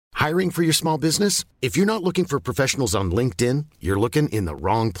Hiring for your small business? If you're not looking for professionals on LinkedIn, you're looking in the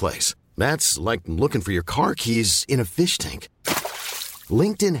wrong place. That's like looking for your car keys in a fish tank.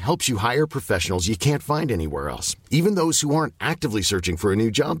 LinkedIn helps you hire professionals you can't find anywhere else, even those who aren't actively searching for a new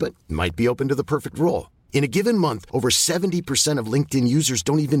job but might be open to the perfect role. In a given month, over 70% of LinkedIn users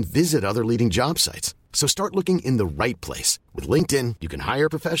don't even visit other leading job sites. So start looking in the right place. With LinkedIn, you can hire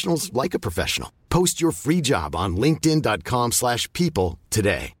professionals like a professional. Post your free job on linkedin.com/people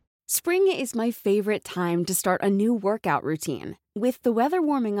today. Spring is my favorite time to start a new workout routine. With the weather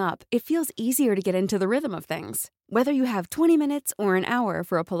warming up, it feels easier to get into the rhythm of things. Whether you have 20 minutes or an hour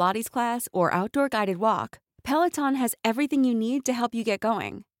for a Pilates class or outdoor guided walk, Peloton has everything you need to help you get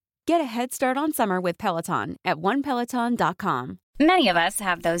going. Get a head start on summer with Peloton at onepeloton.com. Many of us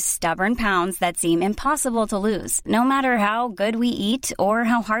have those stubborn pounds that seem impossible to lose, no matter how good we eat or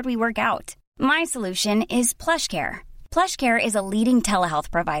how hard we work out. My solution is PlushCare. PlushCare is a leading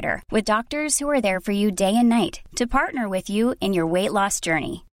telehealth provider with doctors who are there for you day and night to partner with you in your weight loss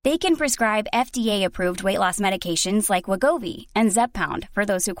journey. They can prescribe FDA-approved weight loss medications like Wegovy and Zepbound for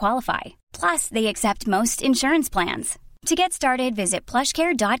those who qualify. Plus, they accept most insurance plans. To get started, visit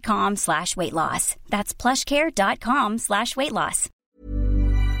plushcare.com/weightloss. That's plushcare.com/weightloss.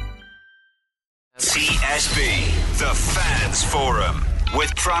 TSB, the Fans Forum,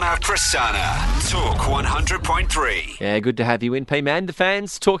 with Pranav Prasanna. Talk 100.3. Yeah, good to have you in, P-Man. The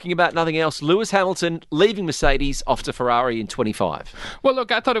fans talking about nothing else. Lewis Hamilton leaving Mercedes off to Ferrari in 25. Well,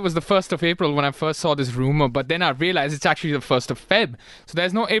 look, I thought it was the 1st of April when I first saw this rumour, but then I realised it's actually the 1st of Feb. So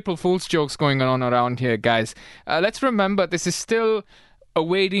there's no April Fool's jokes going on around here, guys. Let's remember, this is still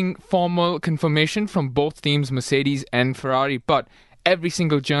awaiting formal confirmation from both teams, Mercedes and Ferrari, but every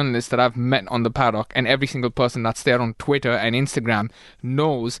single journalist that I've met on the paddock and every single person that's there on Twitter and Instagram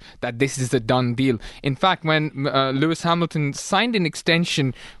knows that this is a done deal. In fact, when Lewis Hamilton signed an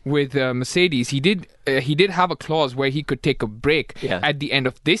extension with Mercedes, he did have a clause where he could take a break at the end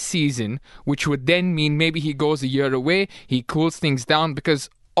of this season, which would then mean maybe he goes a year away, he cools things down, because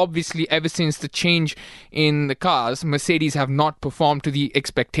obviously, ever since the change in the cars, Mercedes have not performed to the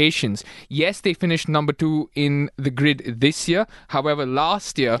expectations. Yes, they finished number 2 in the grid this year. However,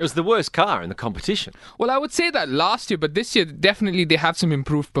 last year... It was the worst car in the competition. Well, I would say that last year, but this year, definitely they have some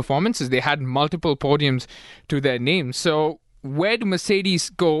improved performances. They had multiple podiums to their name. So where do Mercedes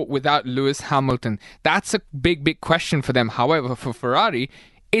go without Lewis Hamilton? That's a big, big question for them. However, for Ferrari,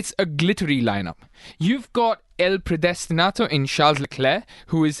 it's a glittery lineup. You've got El Predestinato in Charles Leclerc,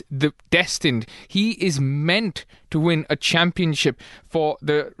 who is destined. He is meant to win a championship for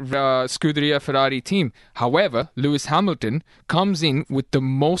the Scuderia Ferrari team. However, Lewis Hamilton comes in with the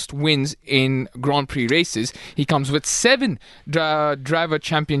most wins in Grand Prix races. He comes with 7 driver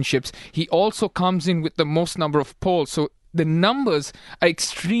championships. He also comes in with the most number of poles. So the numbers are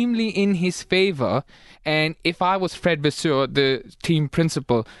extremely in his favour. And if I was Fred Vasseur, the team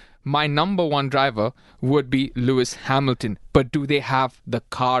principal, my number 1 driver would be Lewis Hamilton. But do they have the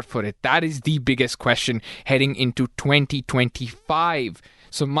car for it? That is the biggest question heading into 2025.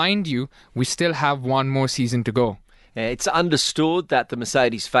 So mind you, we still have one more season to go. It's understood that the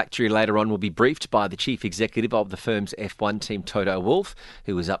Mercedes factory later on will be briefed by the chief executive of the firm's F1 team, Toto Wolff,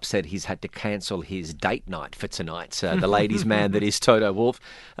 who was upset he's had to cancel his date night for tonight. The ladies' man that is Toto Wolff.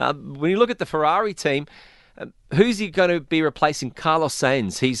 When you look at the Ferrari team, who's he going to be replacing? Carlos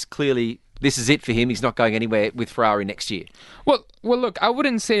Sainz. He's clearly... This is it for him. He's not going anywhere with Ferrari next year. Well, look, I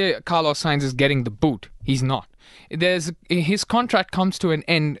wouldn't say Carlos Sainz is getting the boot. He's not. His contract comes to an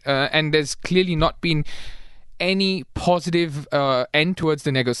end, and there's clearly not been any positive end towards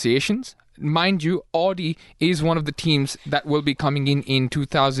the negotiations. Mind you, Audi is one of the teams that will be coming in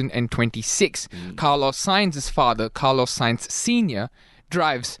 2026. Carlos Sainz's father, Carlos Sainz Sr.,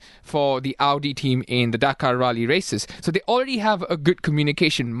 drives for the Audi team in the Dakar Rally races. So they already have a good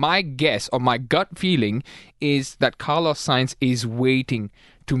communication. My guess or my gut feeling is that Carlos Sainz is waiting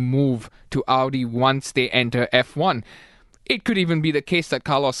to move to Audi once they enter F1. It could even be the case that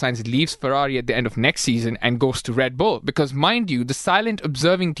Carlos Sainz leaves Ferrari at the end of next season and goes to Red Bull. Because mind you, the silent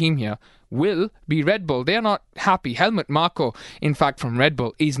observing team here will be Red Bull. They are not happy. Helmut Marko, in fact, from Red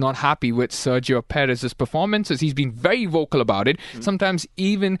Bull, is not happy with Sergio Perez's performances. He's been very vocal about it, sometimes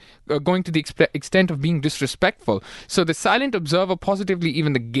even going to the extent of being disrespectful. So the silent observer, positively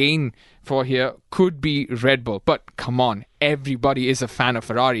even the gain for here, could be Red Bull. But come on, everybody is a fan of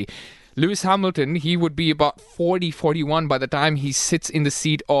Ferrari. Lewis Hamilton, he would be about 40, 41 by the time he sits in the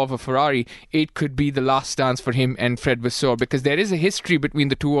seat of a Ferrari. It could be the last dance for him and Fred Vasseur, because there is a history between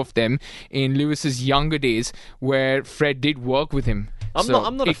the two of them in Lewis's younger days where Fred did work with him. I'm not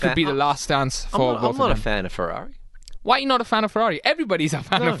a fan. It could be the last dance for both of them. I'm not a fan of Ferrari. Why are you not a fan of Ferrari? Everybody's a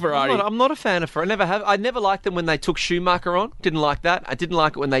fan of Ferrari. I'm not a fan of Ferrari. I never have. I never liked them when they took Schumacher on. Didn't like that. I didn't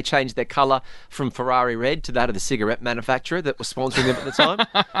like it when they changed their colour from Ferrari red to that of the cigarette manufacturer that was sponsoring them at the time.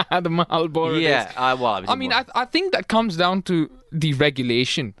 The Marlboro. Yeah. I think that comes down to the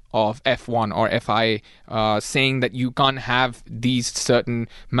regulation of F1 or FIA saying that you can't have these certain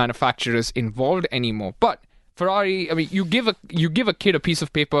manufacturers involved anymore. But Ferrari, I mean, you give a kid a piece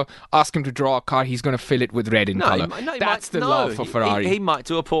of paper, ask him to draw a car, he's going to fill it with red in colour. That's the love for Ferrari. He might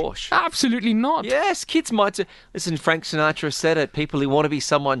do a Porsche. Absolutely not. Yes, kids might do. Listen, Frank Sinatra said it. People who want to be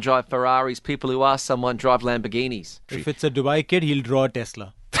someone drive Ferraris. People who are someone drive Lamborghinis. If it's a Dubai kid, he'll draw a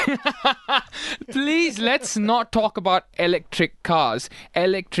Tesla. Please, let's not talk about electric cars.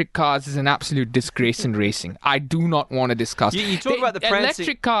 Electric cars is an absolute disgrace in racing. I do not want to discuss. You talk about the prancing.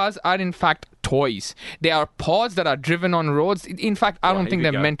 Electric cars are in fact toys. They are pods that are driven on roads. In fact, I don't think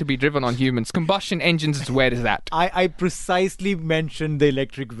they're meant to be driven on humans. Combustion engines, where is that? I precisely mentioned the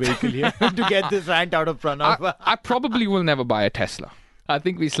electric vehicle here to get this rant out of Pranav. I probably will never buy a Tesla. I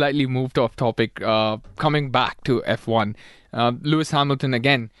think we slightly moved off topic. Coming back to F1, Lewis Hamilton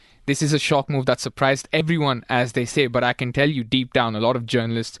again. This is a shock move that surprised everyone, as they say, but I can tell you deep down, a lot of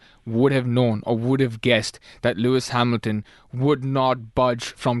journalists would have known or would have guessed that Lewis Hamilton would not budge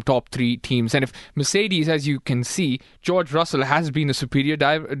from top three teams. And if Mercedes, as you can see, George Russell has been a superior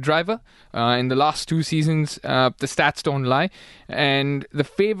driver in the last 2 seasons, the stats don't lie, and the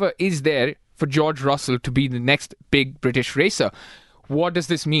favour is there for George Russell to be the next big British racer. What does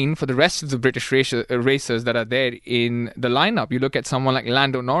this mean for the rest of the British racers that are there in the lineup? You look at someone like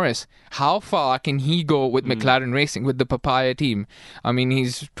Lando Norris. How far can he go with McLaren Racing, with the Papaya team? I mean,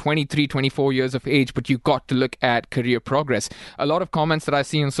 he's 23, 24 years of age, but you've got to look at career progress. A lot of comments that I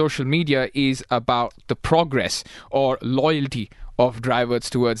see on social media is about the progress or loyalty of drivers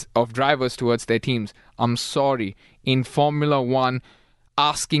towards their teams. I'm sorry. In Formula One,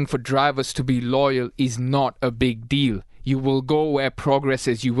 asking for drivers to be loyal is not a big deal. You will go where progress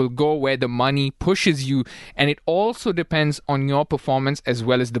is. You will go where the money pushes you. And it also depends on your performance as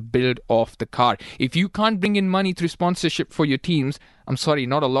well as the build of the car. If you can't bring in money through sponsorship for your teams, I'm sorry,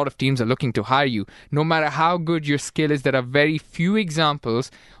 not a lot of teams are looking to hire you. No matter how good your skill is, there are very few examples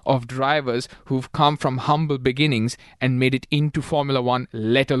of drivers who've come from humble beginnings and made it into Formula One,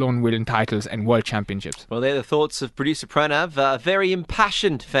 let alone winning titles and world championships. Well, they're the thoughts of producer Pranav. Very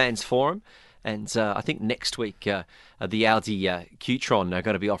impassioned fans forum. And I think next week the Audi Q-Tron are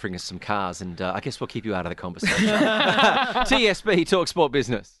going to be offering us some cars, and I guess we'll keep you out of the conversation. TSB, Talk Sport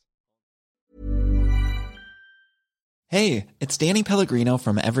Business. Hey, it's Danny Pellegrino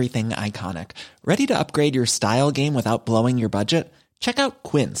from Everything Iconic. Ready to upgrade your style game without blowing your budget? Check out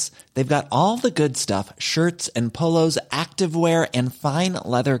Quince. They've got all the good stuff, shirts and polos, activewear, and fine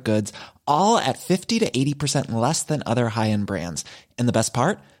leather goods, all at 50 to 80% less than other high-end brands. And the best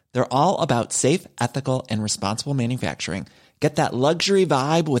part? They're all about safe, ethical, and responsible manufacturing. Get that luxury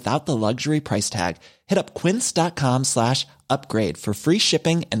vibe without the luxury price tag. Hit up quince.com/upgrade for free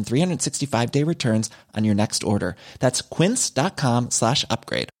shipping and 365-day returns on your next order. That's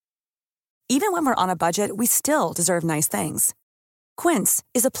quince.com/upgrade. Even when we're on a budget, we still deserve nice things. Quince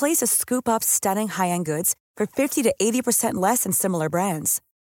is a place to scoop up stunning high-end goods for 50 to 80% less than similar brands.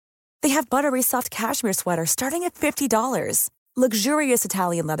 They have buttery soft cashmere sweaters starting at $50, luxurious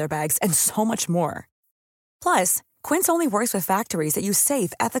Italian leather bags, and so much more. Plus, Quince only works with factories that use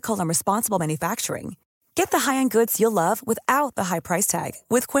safe, ethical, and responsible manufacturing. Get the high-end goods you'll love without the high price tag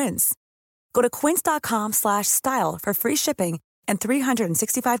with Quince. Go to quince.com/style for free shipping and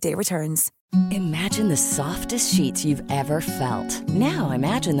 365-day returns. Imagine the softest sheets you've ever felt. Now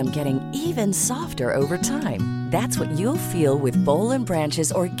imagine them getting even softer over time. That's what you'll feel with Boll &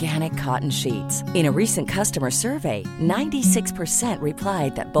 Branch's organic cotton sheets. In a recent customer survey, 96%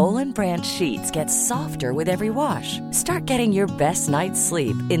 replied that Boll & Branch sheets get softer with every wash. Start getting your best night's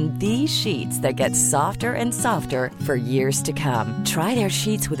sleep in these sheets that get softer and softer for years to come. Try their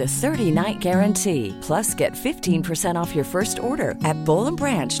sheets with a 30-night guarantee. Plus, get 15% off your first order at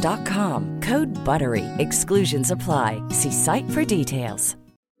bollandbranch.com. Code BUTTERY. Exclusions apply. See site for details.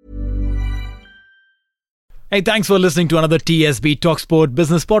 Hey, thanks for listening to another TSB Talksport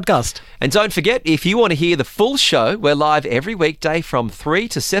Business Podcast. And don't forget, if you want to hear the full show, we're live every weekday from 3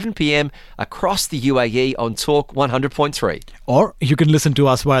 to 7 p.m. across the UAE on Talk 100.3. Or you can listen to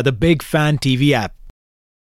us via the Big Fan TV app.